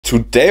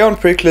Today on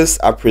Bricklas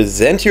I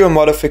present you a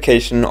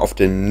modification of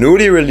the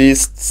newly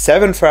released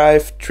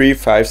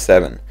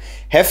 75357.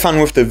 Have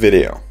fun with the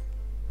video.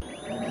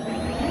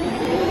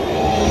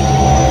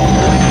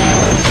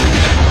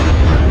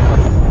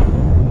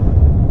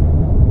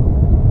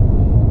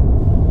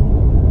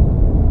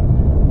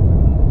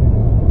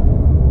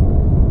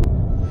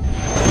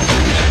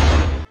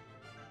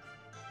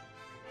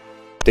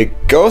 The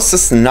Ghost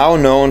is now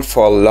known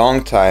for a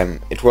long time.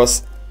 It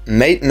was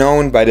made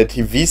known by the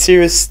TV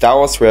series Star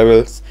Wars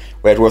Rebels,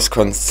 where it was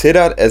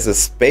considered as a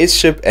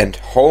spaceship and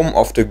home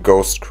of the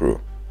Ghost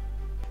crew.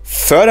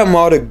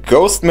 Furthermore, the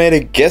Ghost made a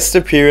guest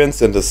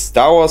appearance in the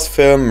Star Wars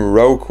film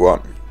Rogue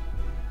One.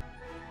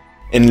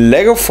 In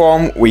LEGO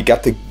form we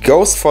got the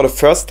Ghost for the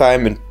first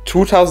time in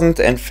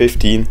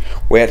 2015,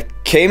 where it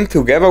came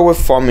together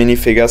with 4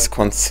 minifigures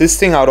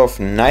consisting out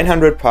of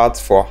 900 parts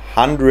for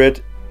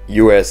 $100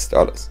 US.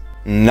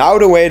 Now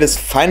the wait is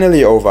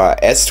finally over,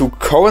 as to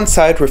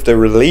coincide with the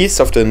release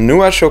of the new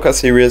Ashoka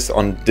series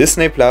on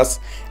Disney+,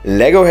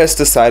 LEGO has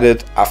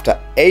decided after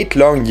 8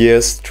 long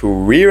years to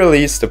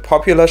re-release the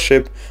popular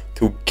ship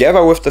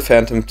together with the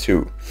Phantom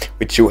 2,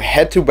 which you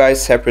had to buy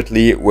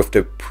separately with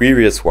the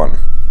previous one.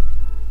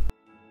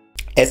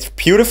 As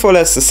beautiful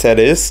as the set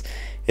is,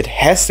 it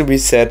has to be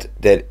said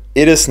that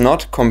it is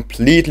not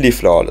completely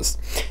flawless.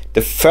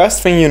 The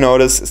first thing you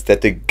notice is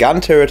that the gun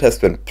turret has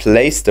been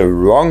placed the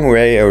wrong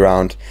way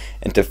around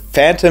and the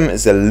Phantom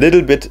is a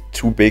little bit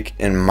too big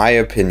in my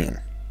opinion.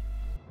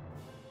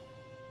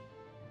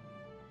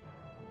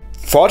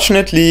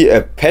 Fortunately,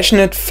 a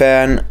passionate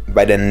fan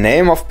by the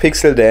name of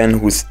Pixel Dan,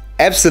 who's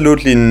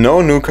absolutely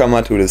no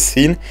newcomer to the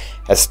scene,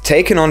 has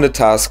taken on the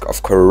task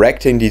of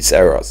correcting these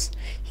errors.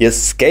 He has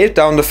scaled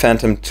down the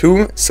Phantom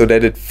 2 so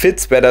that it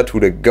fits better to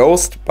the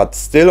Ghost but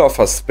still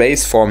offers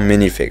space for a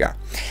minifigure.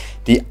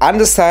 The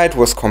underside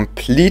was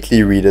completely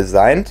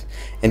redesigned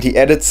and he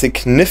added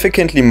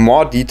significantly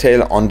more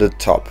detail on the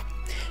top.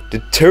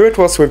 The turret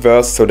was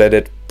reversed so that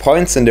it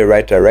points in the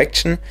right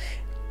direction.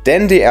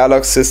 Then the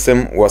airlock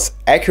system was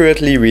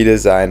accurately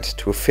redesigned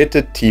to fit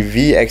the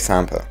TV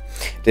example.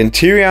 The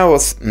interior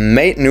was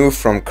made new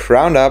from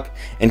ground up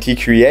and he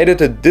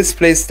created a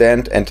display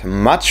stand and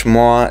much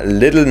more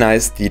little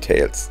nice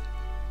details.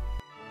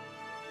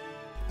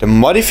 The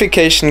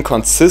modification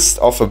consists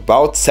of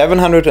about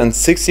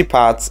 760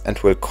 parts and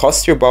will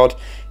cost you about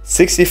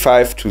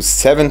 $65 to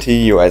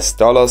 $70 US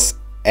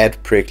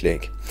at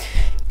Bricklink.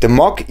 The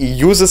MOC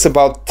uses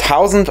about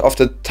 1000 of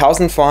the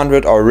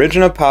 1400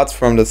 original parts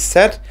from the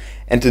set,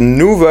 and the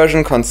new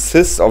version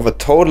consists of a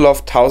total of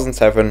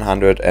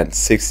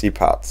 1760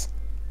 parts.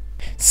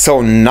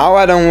 So now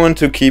I don't want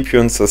to keep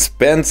you in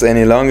suspense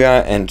any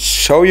longer and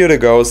show you the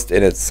Ghost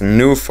in its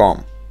new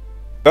form.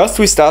 First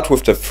we start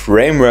with the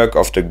framework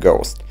of the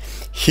Ghost.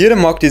 Here the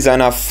MOC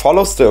designer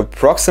follows the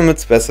approximate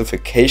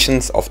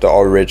specifications of the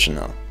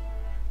original.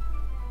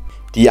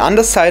 The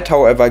underside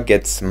however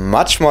gets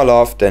much more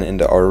love than in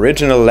the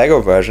original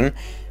LEGO version,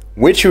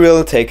 which we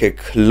will take a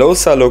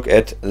closer look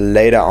at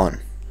later on.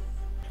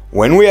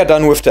 When we are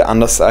done with the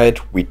underside,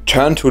 we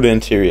turn to the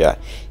interior.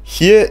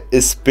 Here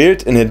is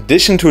built, in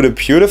addition to the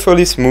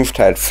beautifully smooth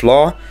tiled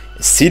floor,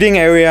 a seating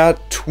area,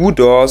 2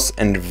 doors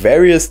and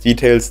various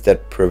details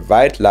that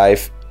provide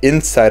life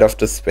inside of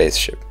the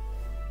spaceship.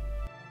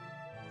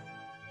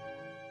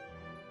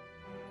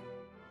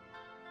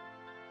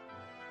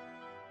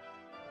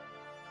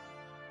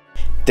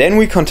 Then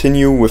we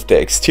continue with the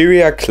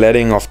exterior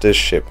cladding of the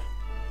ship,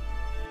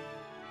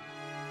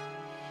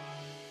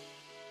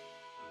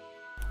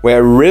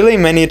 where really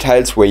many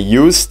tiles were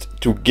used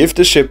to give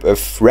the ship a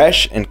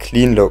fresh and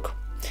clean look.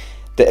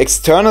 The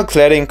external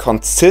cladding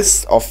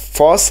consists of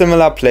 4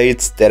 similar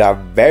plates that are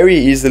very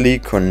easily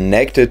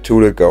connected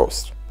to the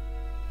Ghost.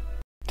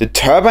 The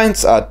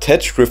turbines are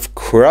attached with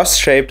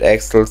cross-shaped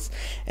axles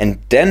and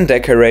then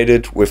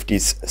decorated with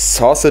these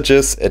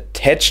sausages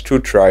attached to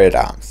droid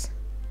arms.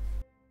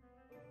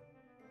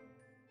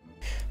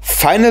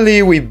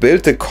 Finally we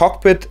built the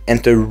cockpit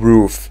and the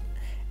roof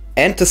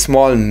and the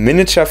small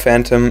miniature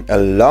Phantom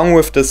along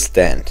with the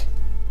stand.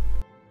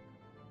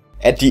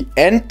 At the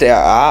end there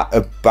are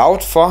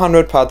about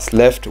 400 parts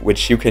left,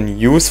 which you can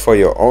use for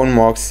your own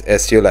MOCs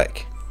as you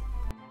like.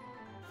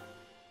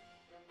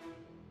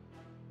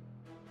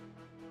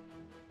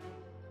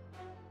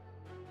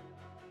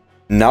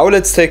 Now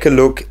let's take a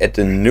look at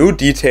the new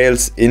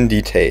details in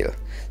detail,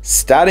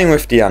 starting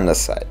with the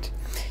underside.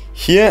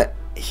 Here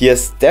he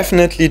has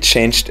definitely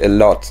changed a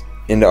lot.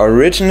 In the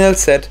original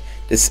set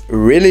this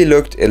really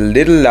looked a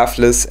little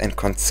loveless and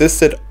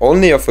consisted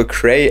only of a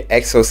grey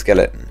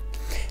exoskeleton.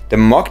 The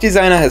MOC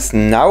designer has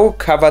now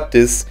covered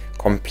this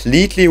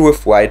completely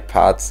with white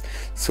parts,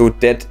 so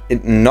that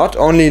it not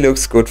only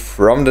looks good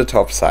from the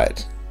top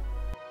side.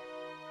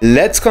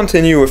 Let's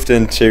continue with the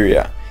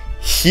interior.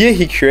 Here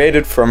he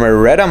created from a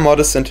rather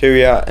modest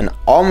interior an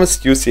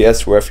almost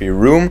UCS worthy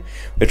room,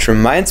 which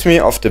reminds me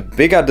of the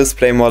bigger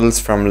display models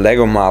from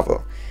LEGO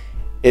Marvel.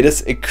 It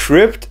is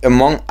equipped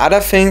among other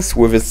things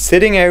with a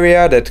sitting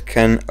area that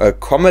can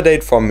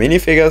accommodate 4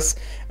 minifigures,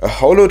 a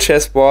holo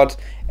chessboard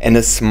and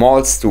a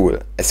small stool,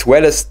 as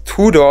well as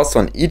 2 doors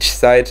on each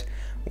side,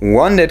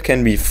 one that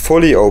can be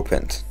fully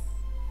opened.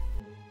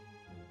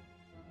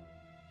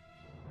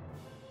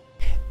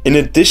 In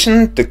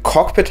addition, the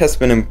cockpit has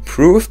been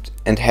improved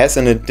and has,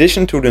 in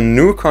addition to the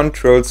new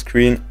control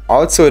screen,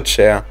 also a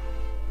chair.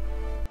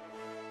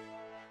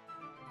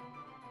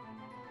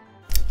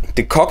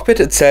 The cockpit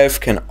itself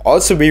can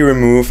also be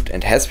removed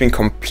and has been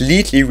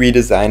completely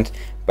redesigned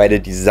by the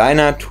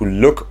designer to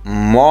look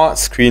more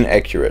screen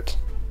accurate.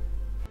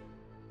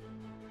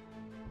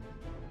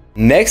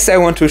 Next, I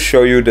want to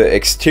show you the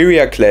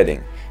exterior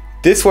cladding.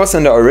 This was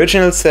in the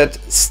original set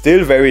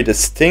still very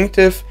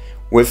distinctive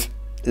with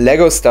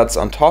Lego studs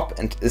on top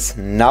and is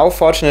now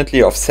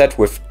fortunately offset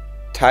with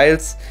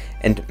tiles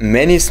and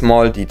many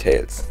small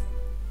details.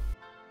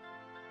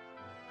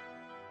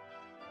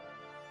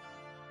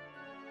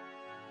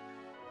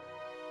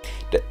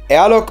 The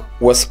airlock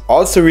was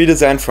also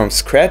redesigned from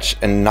scratch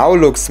and now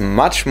looks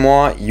much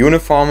more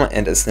uniform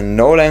and is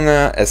no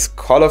longer as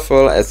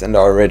colorful as in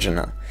the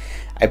original.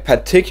 I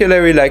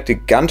particularly like the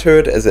gun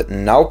turret as it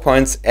now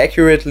points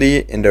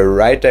accurately in the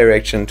right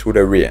direction to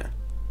the rear.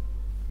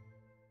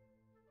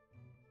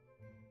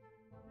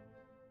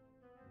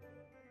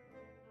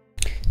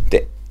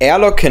 The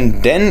airlock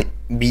can then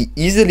be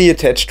easily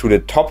attached to the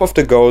top of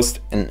the Ghost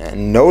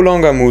and no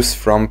longer moves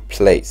from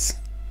place.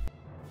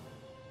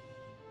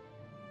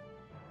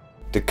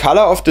 The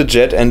color of the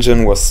jet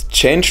engine was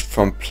changed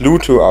from blue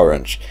to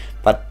orange,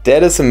 but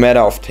that is a matter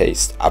of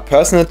taste. I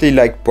personally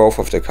like both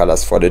of the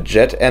colors for the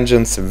jet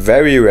engines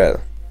very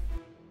well.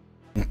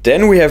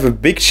 Then we have a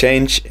big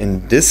change,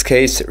 in this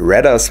case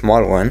rather a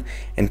small one,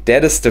 and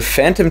that is the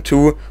Phantom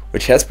II,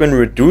 which has been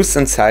reduced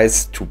in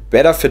size to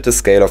better fit the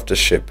scale of the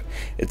ship.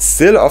 It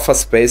still offers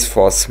space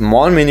for a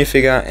small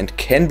minifigure and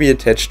can be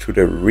attached to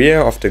the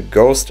rear of the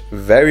Ghost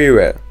very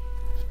well.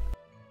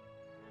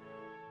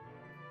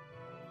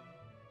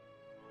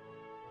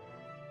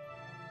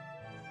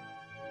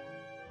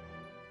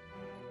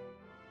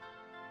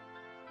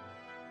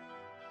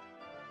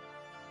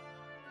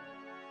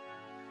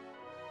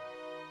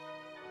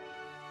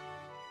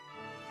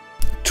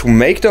 To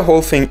make the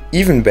whole thing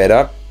even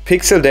better,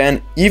 Pixel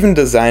Dan even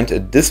designed a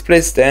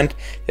display stand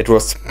that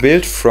was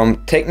built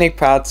from Technic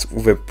parts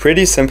with a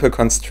pretty simple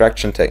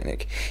construction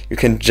technique. You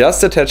can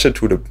just attach it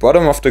to the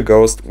bottom of the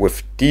Ghost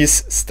with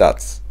these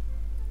studs.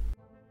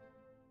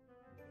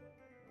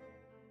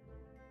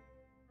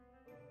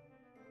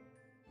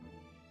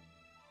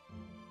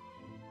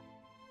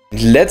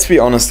 Let's be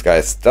honest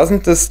guys,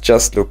 doesn't this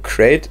just look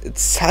great?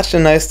 It's such a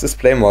nice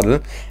display model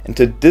and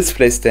the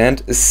display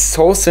stand is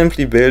so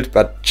simply built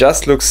but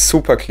just looks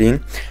super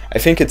clean. I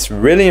think it's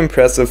really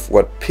impressive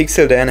what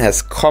Pixel Dan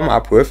has come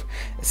up with,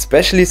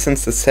 especially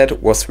since the set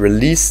was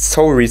released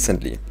so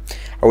recently.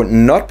 I would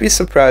not be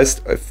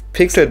surprised if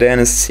Pixel Dan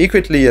is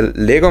secretly a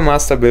Lego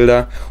master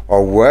builder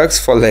or works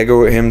for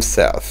Lego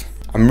himself.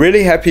 I'm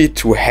really happy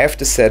to have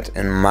the set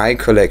in my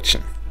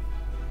collection.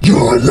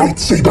 Your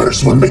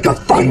lightsabers will make a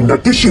fine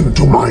addition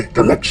to my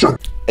collection.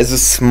 As a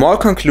small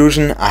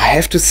conclusion, I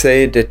have to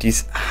say that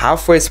these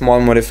halfway small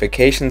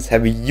modifications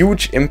have a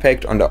huge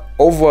impact on the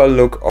overall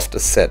look of the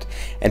set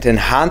and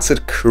enhance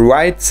it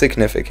quite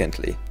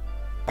significantly.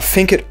 I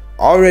think it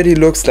already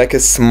looks like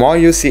a small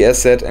UCS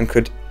set and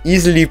could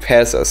easily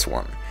pass as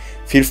one.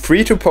 Feel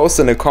free to post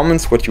in the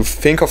comments what you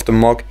think of the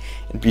MOC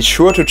and be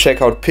sure to check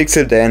out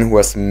Pixel Dan, who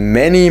has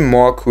many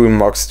more cool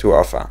MOCs to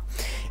offer.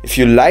 If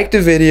you liked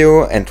the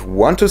video and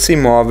want to see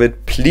more of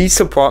it, please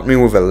support me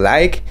with a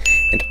like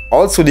and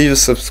also leave a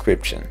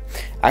subscription.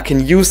 I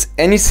can use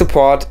any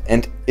support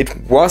and it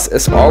was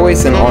as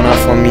always an honor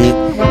for me.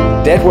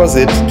 That was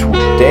it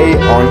today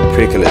on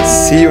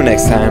Bricklas. See you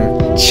next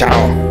time.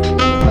 Ciao.